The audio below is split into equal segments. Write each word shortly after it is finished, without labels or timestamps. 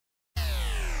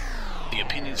The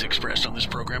opinions expressed on this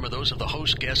program are those of the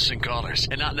host, guests, and callers,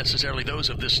 and not necessarily those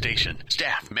of this station,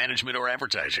 staff, management, or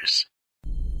advertisers.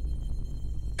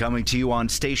 Coming to you on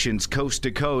stations coast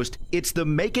to coast, it's the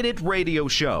Makin It radio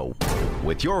show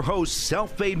with your hosts,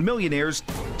 self-made millionaires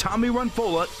Tommy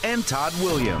Runfola and Todd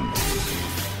Williams.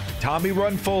 Tommy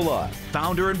Runfola,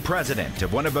 founder and president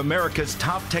of one of America's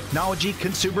top technology,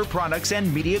 consumer products,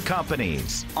 and media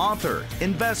companies. Author,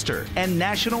 investor, and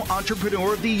National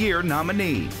Entrepreneur of the Year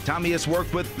nominee. Tommy has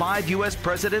worked with 5 U.S.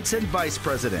 presidents and vice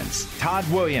presidents. Todd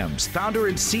Williams, founder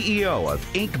and CEO of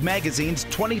Inc. Magazine's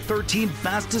 2013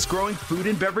 fastest growing food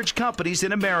and beverage companies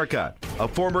in America. A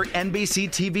former NBC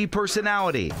TV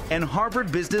personality and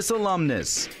Harvard Business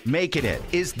alumnus. Makin It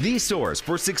is the source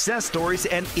for success stories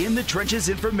and in-the-trenches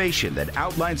information that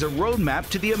outlines a roadmap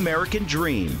to the American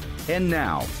dream. And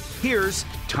now, here's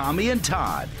Tommy and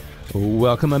Todd.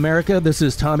 Welcome, America. This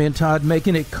is Tommy and Todd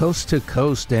making it coast to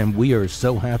coast, and we are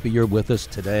so happy you're with us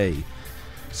today.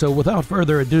 So without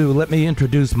further ado, let me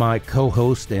introduce my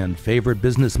co-host and favorite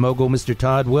business mogul, Mr.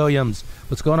 Todd Williams.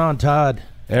 What's going on, Todd?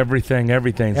 Everything's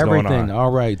going on.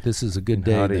 All right. This is a good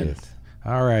day then. It is.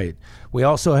 All right. We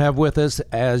also have with us,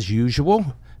 as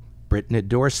usual, Brittany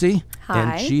Dorsey. Hi.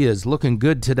 And she is looking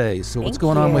good today. So what's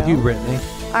going on with you, Brittany?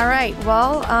 All right.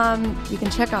 Well, you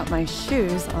can check out my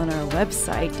shoes on our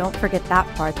website. Don't forget that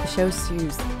part, the show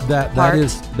shoes.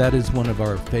 That is one of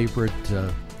our favorite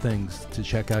things, to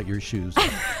check out your shoes.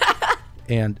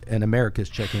 and America's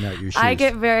checking out your shoes. I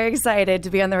get very excited to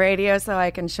be on the radio so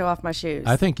I can show off my shoes.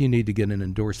 I think you need to get an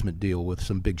endorsement deal with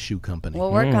some big shoe company.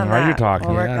 We'll work on that. Are you talking?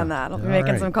 We'll work on that. I'll be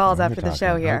making some calls after the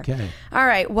show here. Okay. All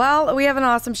right. Well, we have an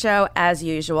awesome show as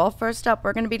usual. First up,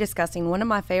 we're going to be discussing one of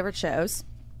my favorite shows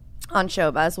on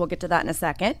Showbuzz. We'll get to that in a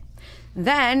second.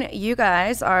 Then you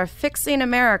guys are fixing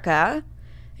America,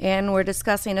 and we're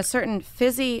discussing a certain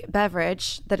fizzy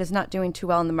beverage that is not doing too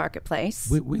well in the marketplace.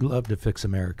 We love to fix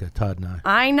America, Todd and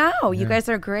I. I know. You guys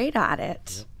are great at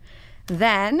it. Yep.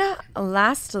 Then,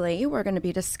 lastly, we're going to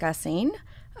be discussing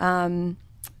having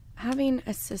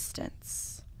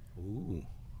assistants. Ooh.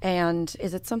 And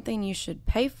is it something you should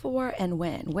pay for, and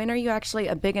when? When are you actually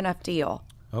a big enough deal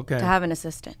to have an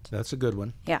assistant? That's a good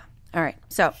one. Yeah. All right.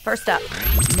 So, first up,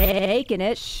 Making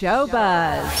It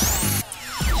Showbuzz.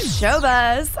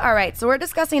 Showbuzz. All right, so we're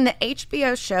discussing the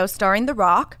HBO show starring The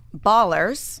Rock,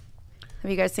 Ballers. Have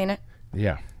you guys seen it?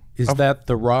 Yeah. Is that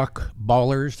The Rock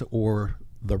Ballers or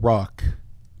The Rock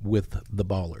with the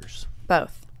Ballers?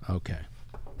 Both. Okay.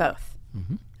 Both.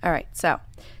 Mm-hmm. All right, so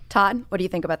Todd, what do you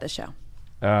think about this show?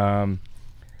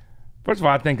 First of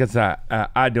all, I think it's an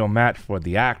ideal match for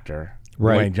the actor,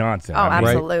 Right. Dwayne Johnson. Oh, I mean,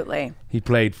 absolutely. he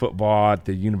played football at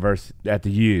the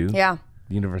Yeah.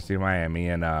 University of Miami,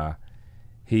 and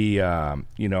he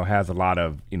has a lot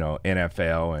of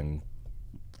NFL and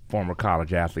former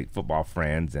college athlete football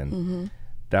friends and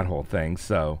that whole thing.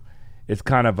 So it's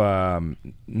kind of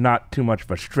not too much of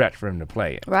a stretch for him to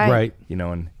play it. Right.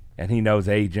 And he knows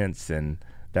agents and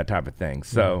that type of thing.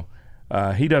 So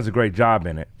he does a great job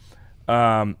in it.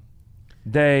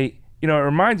 It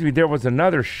reminds me, there was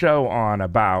another show on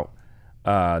about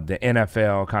the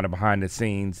NFL, kind of behind the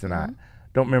scenes, and I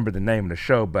don't remember the name of the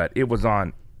show, but it was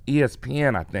on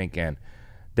ESPN, I think, and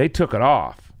they took it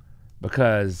off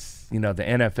because the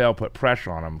NFL put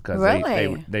pressure on them because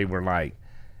they were like,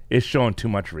 it's showing too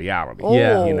much reality.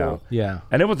 Oh. Yeah.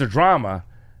 And it was a drama,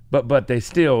 but they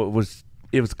still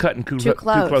it was cutting too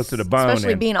close to the bone,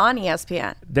 especially and being on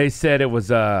ESPN. they said it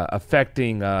was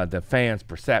affecting the fans'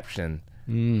 perception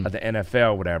of the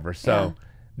NFL, whatever. So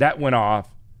that went off,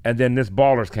 and then this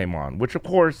Ballers came on, which of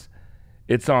course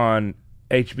it's on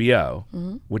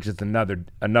HBO, which is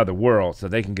another world, so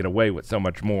they can get away with so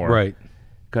much more, Right.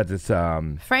 Because it's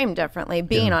Framed differently,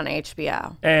 being on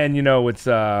HBO. and it's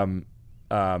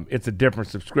a different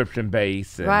subscription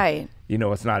base, and, Right.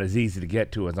 It's not as easy to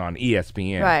get to as on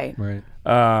ESPN, Right. Right.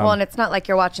 Well, and it's not like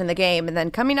you're watching the game and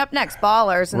then coming up next,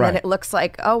 Ballers, and then Right. it looks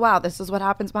like, oh, wow, this is what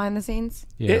happens behind the scenes.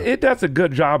 Yeah. It does a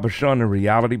good job of showing the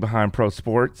reality behind pro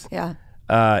sports. Yeah.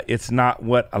 It's not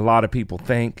what a lot of people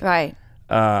think. Right.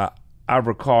 I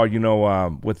recall,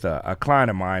 with a client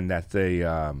of mine that's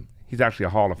he's actually a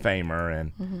Hall of Famer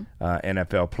and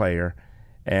NFL player,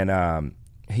 and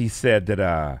he said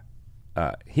that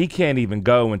he can't even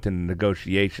go into the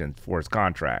negotiations for his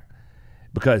contract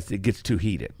because it gets too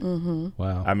heated.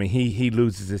 Wow. I mean, he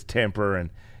loses his temper,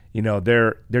 and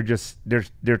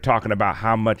they're talking about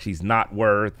how much he's not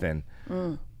worth and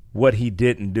what he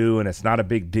didn't do, and it's not a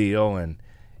big deal, and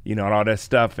and all that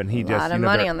stuff, and he A lot of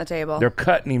money on the table. They're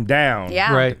cutting him down.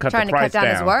 Yeah, Right. trying to cut down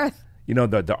his worth.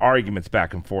 The arguments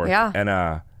back and forth. Yeah.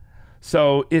 And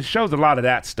so it shows a lot of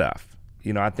that stuff.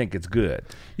 I think it's good.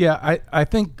 Yeah, I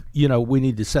think, we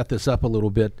need to set this up a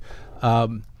little bit.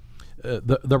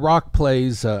 The Rock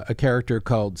plays a character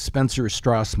called Spencer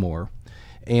Strasmore,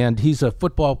 and he's a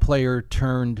football player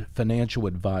turned financial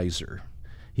advisor.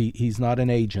 He's not an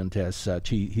agent as such.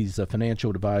 He's a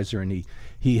financial advisor, and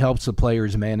he helps the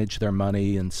players manage their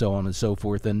money and so on and so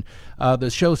forth. And the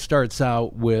show starts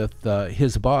out with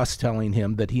his boss telling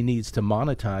him that he needs to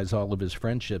monetize all of his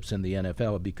friendships in the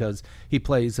NFL because he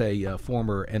plays a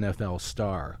former NFL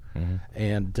star. Mm-hmm.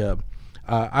 And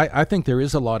I think there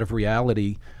is a lot of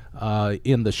reality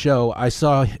in the show. I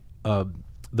saw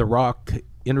The Rock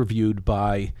interviewed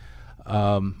by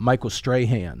Michael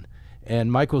Strahan.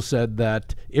 And Michael said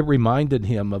that it reminded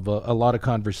him of a lot of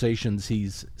conversations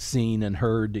he's seen and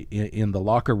heard in the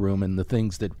locker room and the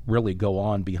things that really go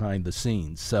on behind the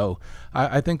scenes. So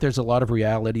I think there's a lot of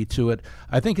reality to it.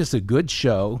 I think it's a good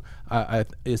show.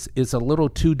 It's a little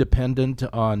too dependent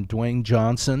on Dwayne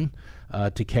Johnson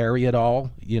to carry it all.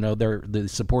 The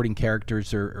supporting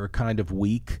characters are kind of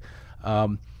weak.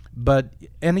 But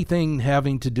anything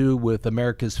having to do with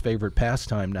America's favorite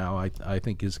pastime now, I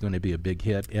think is going to be a big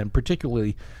hit, and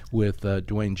particularly with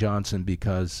Dwayne Johnson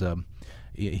because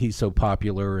he's so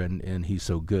popular and he's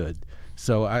so good.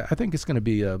 So I think it's going to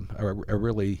be a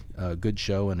really good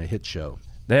show and a hit show.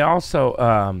 They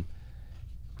also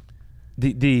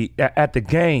at the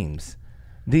games,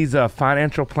 these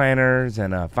financial planners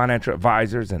and financial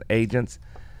advisors and agents,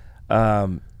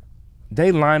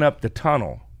 they line up the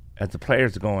tunnel as the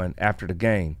players are going after the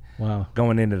game. Wow.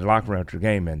 Going into the locker room after the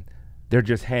game, and they're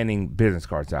just handing business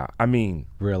cards out. I mean,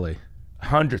 really,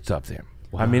 hundreds of them.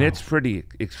 Wow. I mean, it's pretty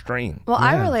extreme. Well, yeah.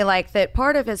 I really like that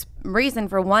part of his reason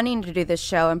for wanting to do this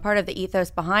show and part of the ethos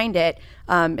behind it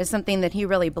is something that he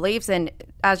really believes in.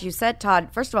 As you said, Todd,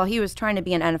 first of all, he was trying to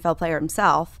be an NFL player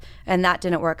himself, and that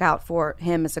didn't work out for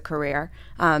him as a career,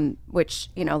 which,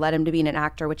 led him to being an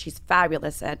actor, which he's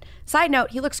fabulous at. Side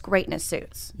note, he looks great in his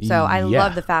suits. So I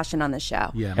love the fashion on the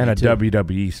show. Yeah, and a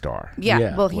WWE star.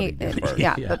 Yeah, well,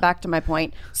 but back to my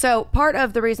point. So part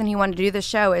of the reason he wanted to do this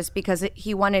show is because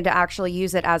he wanted to actually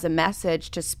use it as a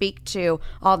message to speak to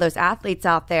all those athletes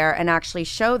out there and actually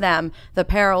show them the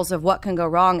perils of what can go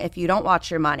wrong if you don't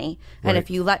watch your money and if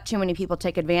you let too many people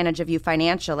take advantage of you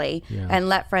financially and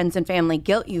let friends and family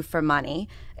guilt you for money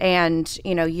and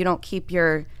you don't keep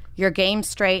your game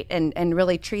straight and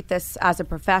really treat this as a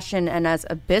profession and as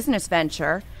a business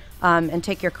venture and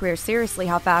take your career seriously,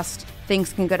 how fast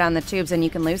things can go down the tubes and you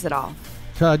can lose it all.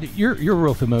 Todd, you're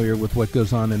real familiar with what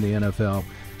goes on in the NFL.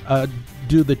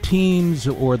 Do the teams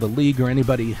or the league or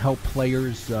anybody help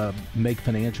players make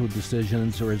financial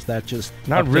decisions, or is that just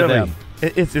not up really? To them?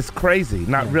 It's crazy.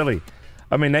 Not really.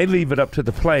 I mean, they leave it up to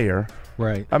the player.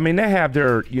 Right. I mean, they have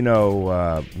their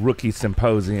rookie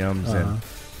symposiums and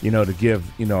to give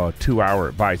a 2-hour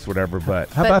advice, whatever. But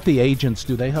how about the agents?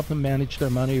 Do they help them manage their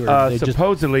money, or they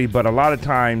supposedly? But a lot of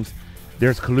times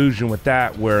there's collusion with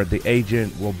that, where the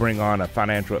agent will bring on a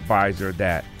financial advisor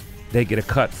that they get a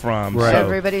cut from. Right. So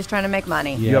everybody's trying to make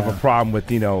money. You have a problem with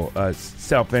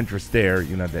self-interest there,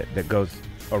 that goes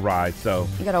awry. So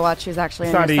you got to watch who's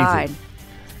actually on your side.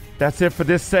 That's it for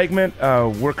this segment.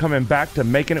 We're coming back to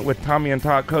Making It with Tommy and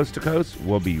Todd Coast to Coast.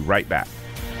 We'll be right back.